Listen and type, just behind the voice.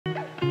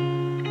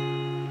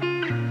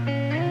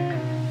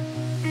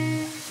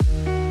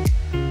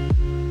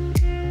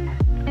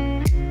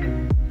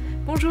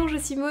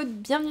ici Maud,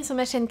 bienvenue sur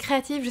ma chaîne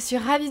créative, je suis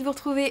ravie de vous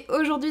retrouver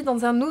aujourd'hui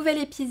dans un nouvel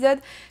épisode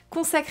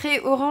consacré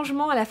au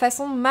rangement à la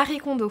façon Marie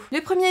Kondo.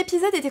 Le premier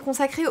épisode était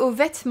consacré aux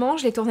vêtements,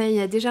 je l'ai tourné il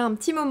y a déjà un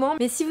petit moment,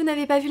 mais si vous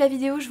n'avez pas vu la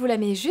vidéo, je vous la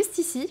mets juste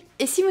ici.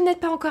 Et si vous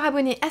n'êtes pas encore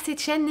abonné à cette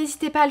chaîne,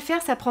 n'hésitez pas à le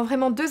faire, ça prend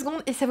vraiment 2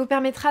 secondes et ça vous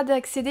permettra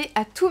d'accéder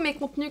à tous mes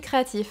contenus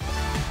créatifs.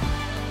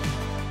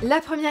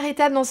 La première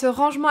étape dans ce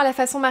rangement à la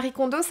façon Marie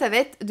Kondo, ça va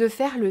être de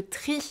faire le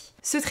tri.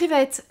 Ce tri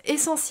va être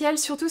essentiel,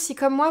 surtout si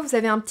comme moi vous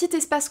avez un petit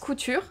espace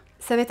couture.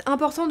 Ça va être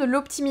important de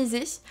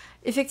l'optimiser.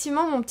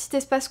 Effectivement, mon petit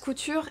espace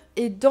couture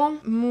est dans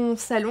mon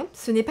salon.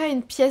 Ce n'est pas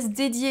une pièce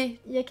dédiée.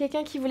 Il y a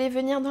quelqu'un qui voulait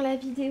venir dans la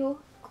vidéo.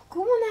 Coucou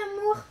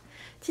mon amour.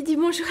 Tu dis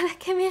bonjour à la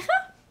caméra?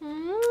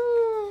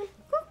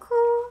 Coucou.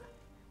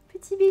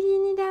 Petit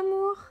Bellini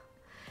d'amour.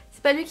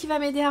 C'est pas lui qui va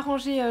m'aider à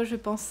ranger, je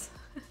pense.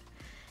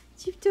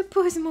 Tu te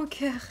poses mon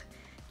cœur.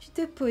 Tu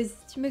te poses,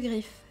 tu me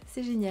griffes,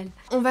 c'est génial.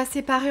 On va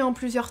séparer en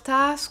plusieurs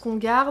tas ce qu'on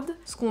garde,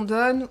 ce qu'on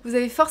donne. Vous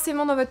avez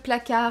forcément dans votre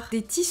placard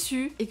des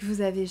tissus et que vous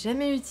n'avez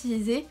jamais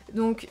utilisés.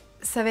 Donc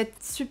ça va être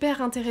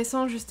super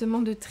intéressant justement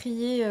de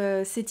trier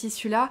ces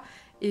tissus-là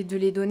et de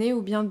les donner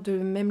ou bien de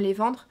même les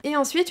vendre. Et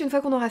ensuite, une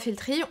fois qu'on aura fait le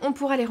tri, on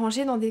pourra les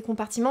ranger dans des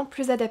compartiments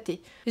plus adaptés.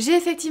 J'ai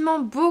effectivement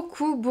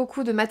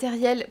beaucoup de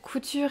matériel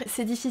couture.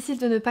 C'est difficile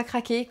de ne pas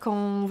craquer quand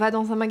on va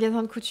dans un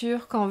magasin de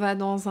couture, quand on va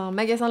dans un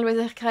magasin de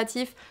loisirs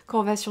créatifs, quand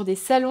on va sur des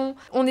salons.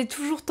 On est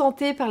toujours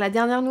tenté par la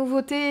dernière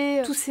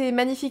nouveauté, tous ces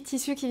magnifiques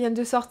tissus qui viennent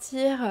de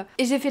sortir.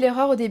 Et j'ai fait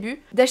l'erreur au début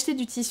d'acheter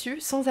du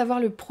tissu sans avoir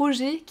le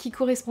projet qui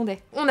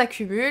correspondait. On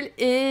accumule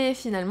et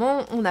finalement,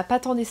 on n'a pas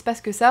tant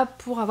d'espace que ça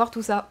pour avoir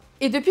tout ça.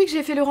 Et depuis que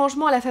j'ai fait le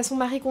rangement à la façon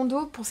Marie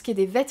Kondo, pour ce qui est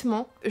des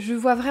vêtements, je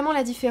vois vraiment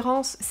la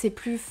différence. C'est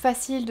plus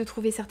facile de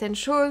trouver certaines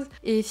choses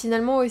et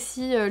finalement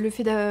aussi le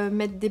fait de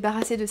m'être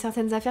débarrassée de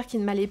certaines affaires qui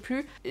ne m'allaient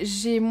plus,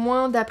 j'ai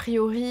moins d'a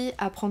priori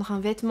à prendre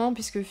un vêtement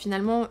puisque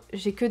finalement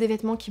j'ai que des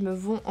vêtements qui me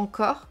vont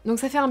encore. Donc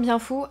ça fait un bien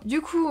fou.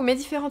 Du coup, mes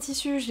différents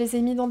tissus, je les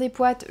ai mis dans des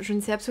boîtes, je ne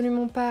sais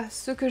absolument pas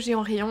ce que j'ai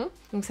en rayon.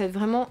 Donc ça va être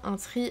vraiment un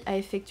tri à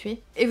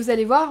effectuer. Et vous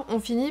allez voir, on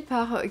finit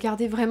par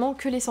garder vraiment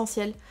que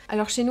l'essentiel.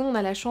 Alors chez nous, on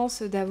a la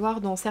chance d'avoir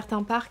dans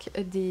certains parcs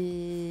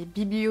des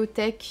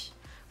bibliothèques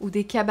ou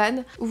des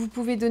cabanes où vous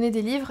pouvez donner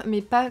des livres,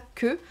 mais pas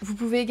que. Vous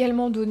pouvez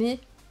également donner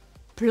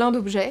plein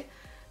d'objets,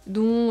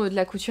 dont de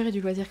la couture et du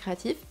loisir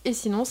créatif. Et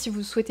sinon, si vous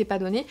ne souhaitez pas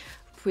donner,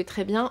 vous pouvez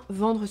très bien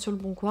vendre sur le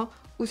Bon Coin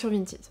ou sur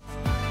Vinted.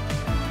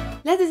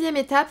 La deuxième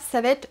étape, ça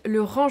va être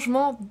le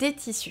rangement des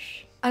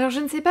tissus. Alors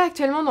je ne sais pas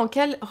actuellement dans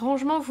quel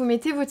rangement vous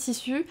mettez vos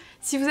tissus.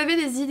 Si vous avez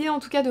des idées en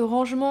tout cas de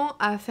rangement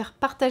à faire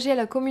partager à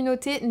la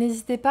communauté,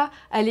 n'hésitez pas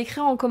à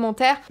l'écrire en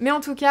commentaire. Mais en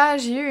tout cas,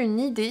 j'ai eu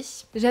une idée.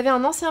 J'avais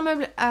un ancien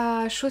meuble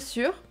à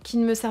chaussures qui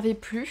ne me servait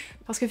plus.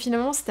 Parce que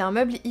finalement c'était un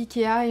meuble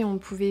Ikea et on ne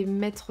pouvait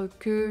mettre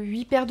que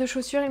 8 paires de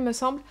chaussures il me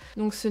semble.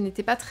 Donc ce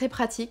n'était pas très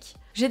pratique.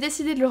 J'ai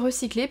décidé de le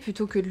recycler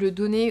plutôt que de le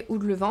donner ou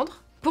de le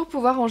vendre pour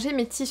pouvoir ranger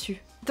mes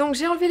tissus. Donc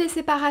j'ai enlevé les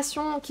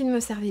séparations qui ne me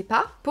servaient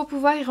pas pour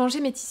pouvoir y ranger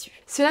mes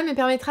tissus. Cela me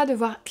permettra de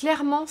voir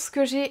clairement ce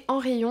que j'ai en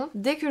rayon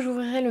dès que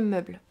j'ouvrirai le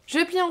meuble.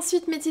 Je plie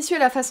ensuite mes tissus à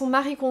la façon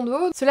Marie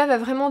Kondo. Cela va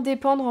vraiment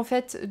dépendre en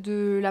fait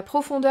de la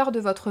profondeur de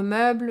votre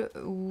meuble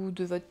ou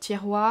de votre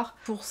tiroir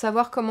pour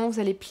savoir comment vous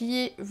allez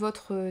plier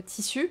votre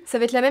tissu. Ça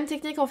va être la même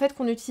technique en fait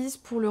qu'on utilise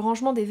pour le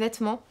rangement des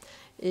vêtements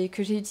et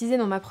que j'ai utilisé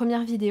dans ma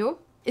première vidéo.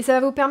 Et ça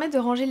va vous permettre de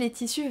ranger les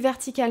tissus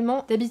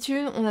verticalement.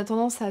 D'habitude, on a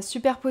tendance à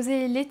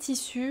superposer les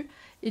tissus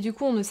et du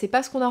coup on ne sait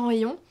pas ce qu'on a en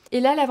rayon. Et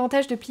là,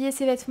 l'avantage de plier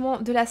ces vêtements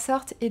de la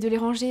sorte et de les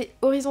ranger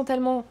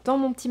horizontalement dans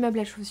mon petit meuble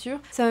à chaussures,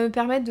 ça va me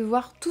permettre de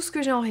voir tout ce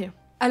que j'ai en rayon.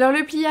 Alors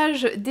le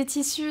pliage des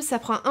tissus, ça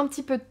prend un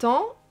petit peu de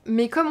temps,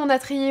 mais comme on a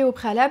trié au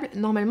préalable,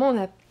 normalement on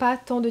n'a pas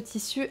tant de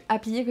tissus à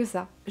plier que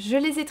ça. Je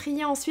les ai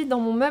triés ensuite dans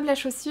mon meuble à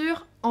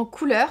chaussures en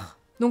couleurs.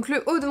 Donc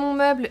le haut de mon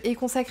meuble est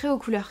consacré aux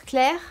couleurs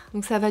claires,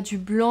 donc ça va du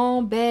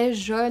blanc, beige,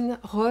 jaune,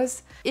 rose,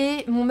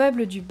 et mon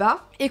meuble du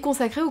bas est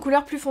consacré aux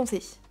couleurs plus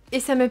foncées. Et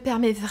ça me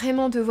permet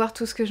vraiment de voir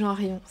tout ce que j'ai en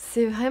rayon,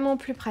 c'est vraiment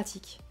plus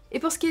pratique. Et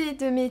pour ce qui est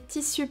de mes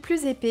tissus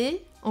plus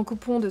épais, en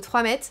coupons de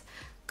 3 mètres,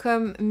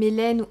 comme mes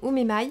laines ou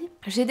mes mailles,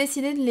 j'ai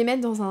décidé de les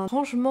mettre dans un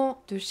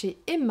rangement de chez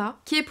Emma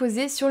qui est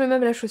posé sur le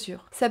meuble à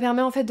chaussures. Ça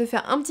permet en fait de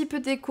faire un petit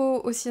peu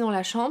d'écho aussi dans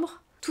la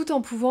chambre, tout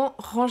en pouvant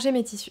ranger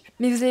mes tissus.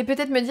 Mais vous allez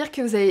peut-être me dire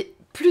que vous avez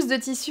plus de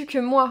tissus que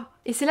moi.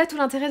 Et c'est là tout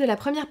l'intérêt de la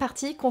première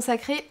partie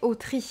consacrée au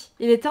tri.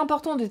 Il est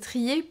important de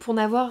trier pour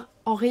n'avoir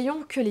en rayon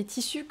que les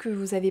tissus que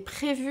vous avez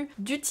prévu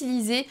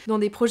d'utiliser dans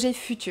des projets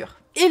futurs.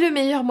 Et le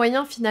meilleur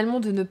moyen finalement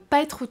de ne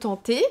pas être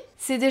tenté,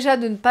 c'est déjà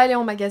de ne pas aller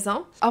en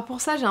magasin. Alors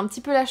pour ça j'ai un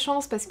petit peu la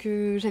chance parce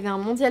que j'avais un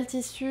mondial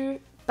tissu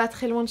pas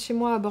très loin de chez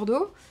moi à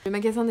Bordeaux. Le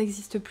magasin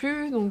n'existe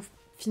plus donc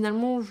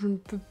finalement je ne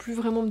peux plus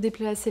vraiment me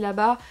déplacer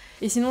là-bas.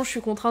 Et sinon je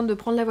suis contrainte de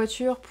prendre la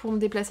voiture pour me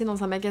déplacer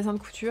dans un magasin de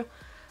couture.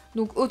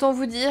 Donc autant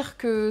vous dire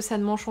que ça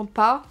ne m'enchante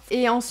pas.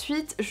 Et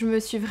ensuite, je me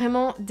suis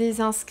vraiment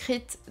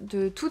désinscrite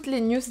de toutes les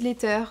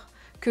newsletters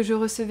que je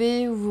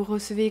recevais, où vous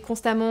recevez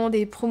constamment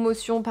des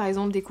promotions, par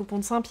exemple des coupons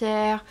de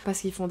Saint-Pierre,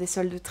 parce qu'ils font des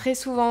soldes très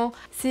souvent.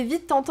 C'est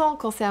vite tentant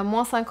quand c'est à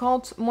moins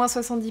 50, moins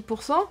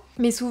 70%,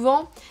 mais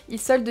souvent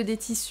ils soldent des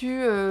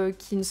tissus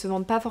qui ne se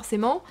vendent pas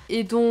forcément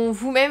et dont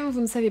vous-même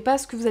vous ne savez pas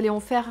ce que vous allez en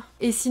faire.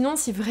 Et sinon,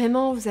 si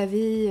vraiment vous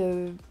avez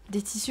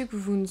des tissus que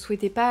vous ne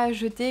souhaitez pas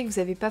jeter, que vous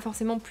n'avez pas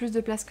forcément plus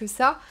de place que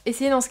ça,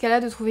 essayez dans ce cas-là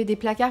de trouver des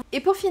placards. Et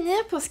pour finir,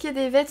 pour ce qui est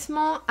des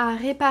vêtements à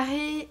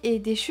réparer et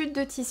des chutes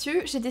de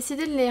tissu, j'ai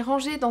décidé de les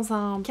ranger dans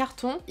un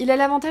carton. Il a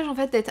l'avantage en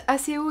fait d'être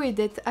assez haut et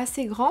d'être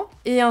assez grand,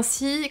 et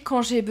ainsi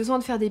quand j'ai besoin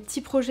de faire des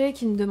petits projets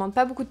qui ne demandent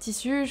pas beaucoup de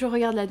tissu, je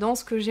regarde là-dedans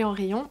ce que j'ai en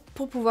rayon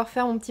pour pouvoir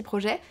faire mon petit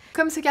projet.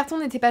 Comme ce carton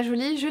n'était pas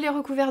joli, je l'ai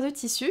recouvert de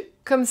tissu.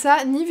 Comme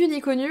ça, ni vu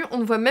ni connu, on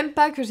ne voit même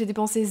pas que j'ai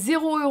dépensé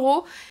 0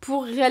 €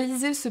 pour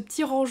réaliser ce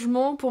petit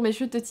rangement pour mes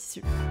chutes de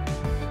tissu.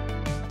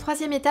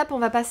 Troisième étape, on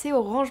va passer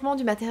au rangement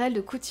du matériel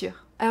de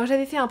couture. Alors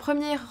j'avais fait un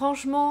premier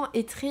rangement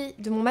et tri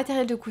de mon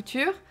matériel de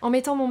couture en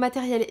mettant mon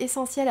matériel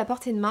essentiel à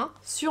portée de main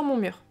sur mon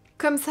mur.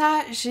 Comme ça,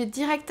 j'ai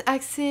direct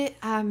accès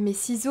à mes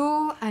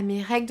ciseaux, à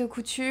mes règles de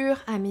couture,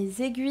 à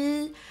mes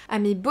aiguilles, à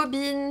mes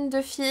bobines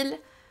de fil.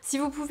 Si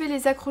vous pouvez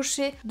les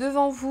accrocher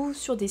devant vous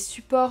sur des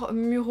supports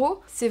muraux,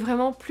 c'est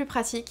vraiment plus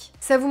pratique.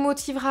 Ça vous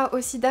motivera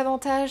aussi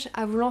davantage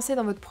à vous lancer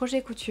dans votre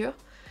projet couture,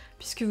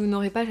 puisque vous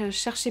n'aurez pas à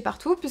chercher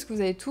partout, puisque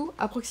vous avez tout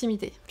à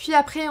proximité. Puis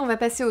après, on va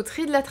passer au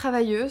tri de la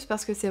travailleuse,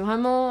 parce que c'est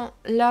vraiment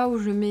là où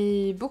je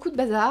mets beaucoup de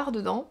bazar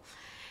dedans.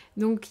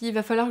 Donc il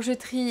va falloir que je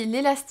trie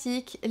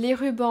l'élastique, les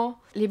rubans,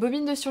 les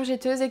bobines de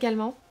surjetteuse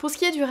également. Pour ce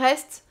qui est du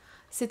reste,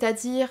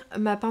 c'est-à-dire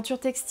ma peinture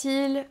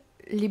textile,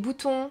 les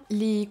boutons,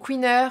 les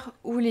queeners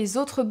ou les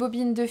autres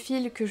bobines de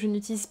fil que je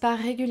n'utilise pas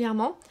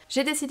régulièrement,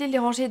 j'ai décidé de les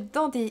ranger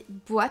dans des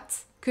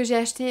boîtes que j'ai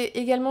achetées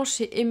également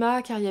chez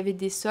Emma car il y avait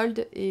des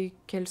soldes et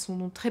qu'elles sont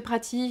donc très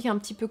pratiques, un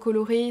petit peu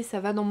colorées, ça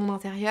va dans mon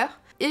intérieur.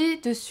 Et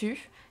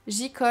dessus,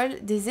 j'y colle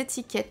des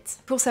étiquettes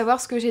pour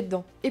savoir ce que j'ai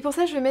dedans. Et pour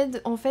ça, je vais mettre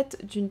en fait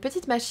d'une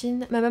petite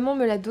machine, ma maman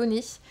me l'a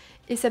donnée,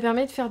 et ça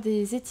permet de faire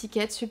des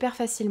étiquettes super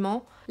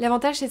facilement.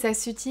 L'avantage c'est que ça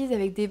s'utilise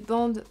avec des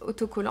bandes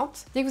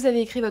autocollantes. Dès que vous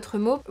avez écrit votre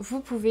mot, vous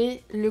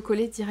pouvez le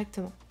coller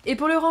directement. Et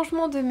pour le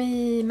rangement de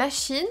mes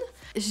machines,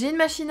 j'ai une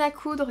machine à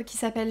coudre qui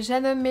s'appelle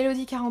Janome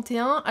Melody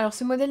 41. Alors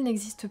ce modèle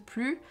n'existe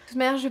plus. De toute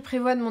manière, je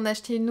prévois de m'en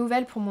acheter une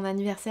nouvelle pour mon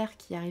anniversaire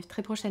qui arrive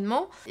très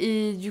prochainement.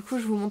 Et du coup,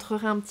 je vous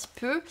montrerai un petit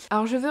peu.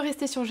 Alors je veux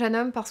rester sur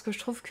Janome parce que je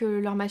trouve que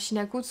leurs machines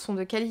à coudre sont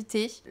de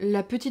qualité.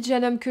 La petite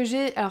Janome que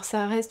j'ai, alors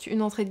ça reste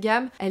une entrée de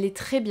gamme, elle est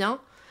très bien.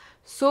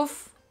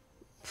 Sauf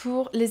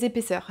pour les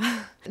épaisseurs.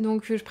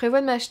 Donc je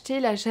prévois de m'acheter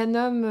la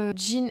Janome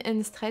Jean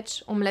and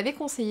Stretch, on me l'avait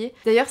conseillé.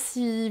 D'ailleurs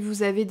si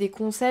vous avez des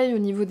conseils au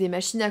niveau des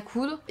machines à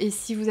coudre et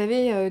si vous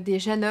avez des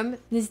Janome,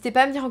 n'hésitez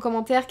pas à me dire en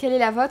commentaire quelle est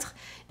la vôtre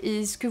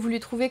et ce que vous lui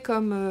trouvez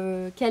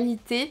comme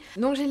qualité.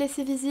 Donc j'ai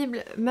laissé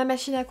visible ma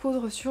machine à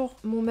coudre sur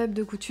mon meuble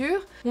de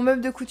couture. Mon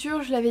meuble de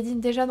couture, je l'avais dit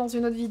déjà dans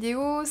une autre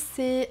vidéo,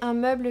 c'est un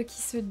meuble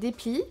qui se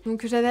déplie.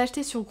 Donc j'avais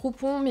acheté sur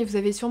Groupon, mais vous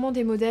avez sûrement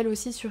des modèles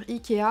aussi sur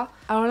Ikea.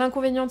 Alors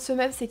l'inconvénient de ce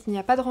meuble, c'est qu'il n'y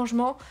a pas de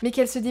rangement, mais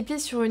qu'elle se déplie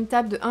sur une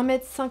table de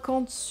 1,50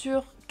 m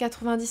sur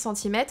 90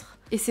 cm.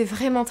 Et c'est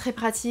vraiment très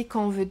pratique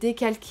quand on veut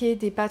décalquer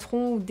des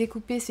patrons ou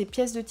découper ces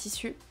pièces de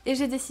tissu. Et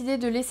j'ai décidé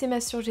de laisser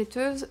ma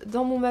surjetteuse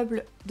dans mon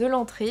meuble de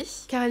l'entrée,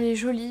 car elle est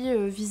jolie,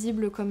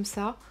 visible comme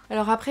ça.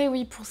 Alors après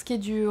oui, pour ce qui est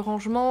du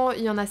rangement,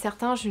 il y en a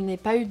certains, je n'ai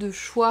pas eu de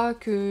choix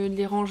que de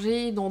les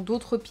ranger dans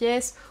d'autres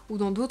pièces ou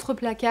dans d'autres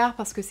placards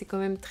parce que c'est quand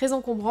même très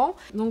encombrant.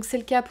 Donc c'est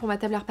le cas pour ma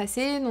table à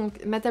repasser, donc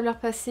ma table à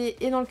repasser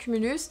est dans le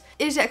cumulus.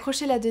 Et j'ai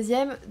accroché la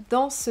deuxième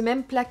dans ce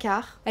même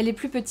placard. Elle est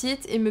plus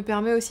petite et me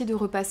permet aussi de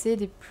repasser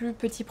des plus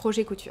petits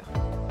projets couture.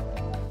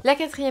 La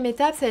quatrième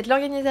étape, ça va être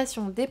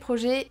l'organisation des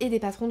projets et des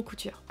patrons de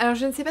couture. Alors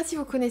je ne sais pas si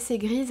vous connaissez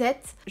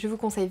Grisette, je vous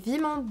conseille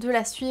vivement de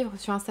la suivre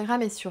sur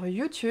Instagram et sur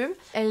YouTube.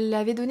 Elle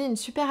avait donné une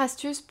super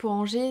astuce pour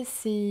ranger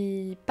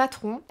ses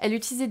patrons. Elle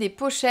utilisait des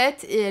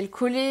pochettes et elle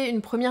collait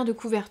une première de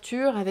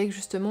couverture avec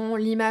justement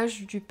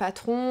l'image du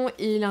patron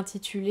et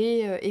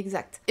l'intitulé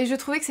exact. Et je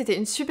trouvais que c'était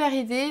une super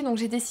idée, donc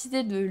j'ai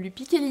décidé de lui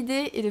piquer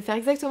l'idée et de faire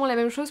exactement la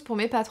même chose pour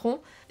mes patrons.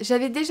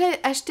 J'avais déjà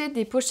acheté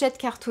des pochettes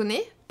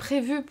cartonnées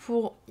prévu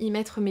pour y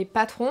mettre mes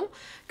patrons,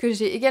 que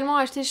j'ai également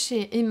acheté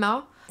chez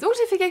Emma. Donc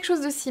j'ai fait quelque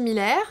chose de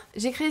similaire.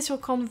 J'ai créé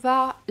sur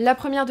Canva la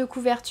première de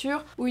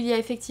couverture où il y a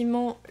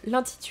effectivement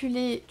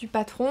l'intitulé du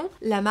patron,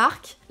 la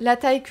marque, la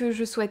taille que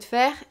je souhaite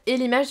faire et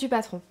l'image du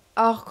patron.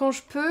 Alors quand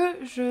je peux,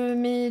 je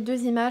mets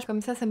deux images, comme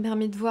ça me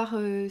permet de voir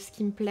ce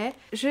qui me plaît.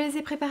 Je les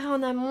ai préparées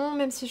en amont,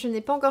 même si je n'ai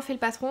pas encore fait le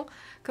patron,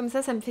 comme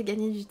ça me fait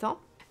gagner du temps.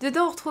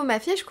 Dedans on retrouve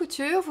ma fiche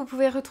couture, vous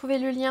pouvez retrouver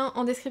le lien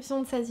en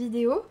description de cette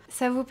vidéo.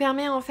 Ça vous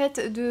permet en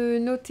fait de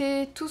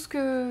noter tout ce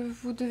que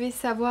vous devez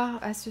savoir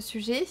à ce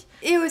sujet.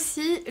 Et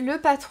aussi le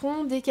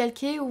patron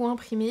décalqué ou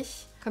imprimé.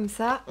 Comme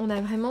ça, on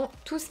a vraiment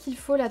tout ce qu'il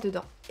faut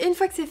là-dedans. Et une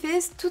fois que c'est fait,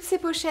 toutes ces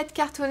pochettes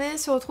cartonnées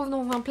se retrouvent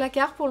dans un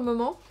placard pour le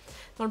moment.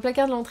 Dans le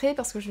placard de l'entrée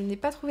parce que je n'ai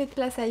pas trouvé de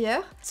place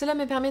ailleurs. Cela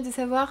me permet de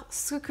savoir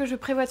ce que je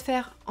prévois de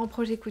faire en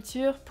projet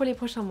couture pour les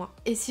prochains mois.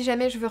 Et si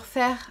jamais je veux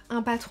refaire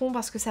un patron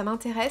parce que ça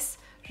m'intéresse,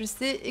 je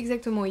sais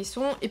exactement où ils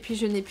sont et puis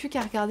je n'ai plus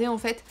qu'à regarder en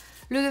fait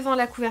Le devant de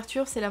la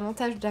couverture, c'est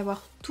l'avantage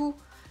d'avoir tout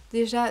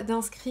déjà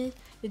d'inscrit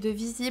et de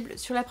visible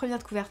sur la première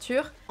de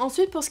couverture.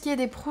 Ensuite, pour ce qui est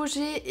des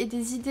projets et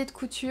des idées de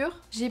couture,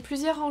 j'ai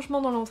plusieurs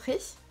rangements dans l'entrée,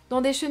 dans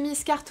des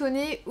chemises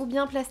cartonnées ou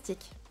bien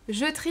plastiques.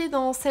 Je trie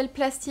dans celles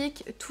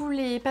plastiques tous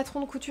les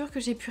patrons de couture que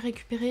j'ai pu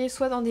récupérer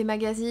soit dans des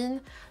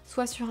magazines,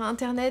 soit sur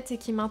internet et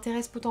qui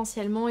m'intéressent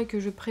potentiellement et que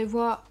je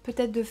prévois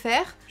peut-être de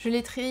faire. Je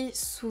les trie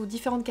sous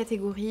différentes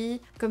catégories,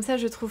 comme ça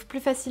je trouve plus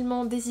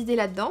facilement des idées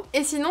là-dedans.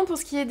 Et sinon pour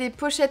ce qui est des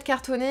pochettes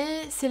cartonnées,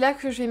 c'est là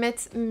que je vais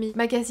mettre mes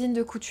magazines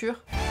de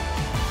couture.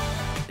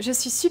 Je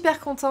suis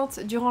super contente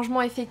du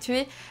rangement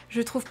effectué,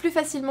 je trouve plus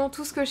facilement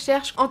tout ce que je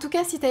cherche. En tout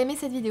cas, si t'as aimé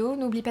cette vidéo,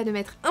 n'oublie pas de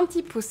mettre un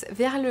petit pouce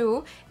vers le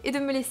haut et de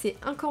me laisser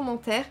un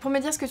commentaire pour me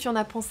dire ce que tu en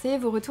as pensé.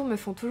 Vos retours me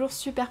font toujours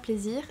super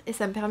plaisir et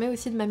ça me permet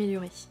aussi de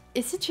m'améliorer.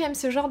 Et si tu aimes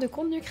ce genre de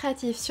contenu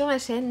créatif sur ma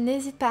chaîne,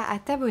 n'hésite pas à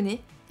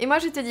t'abonner. Et moi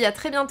je te dis à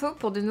très bientôt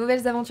pour de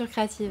nouvelles aventures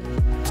créatives.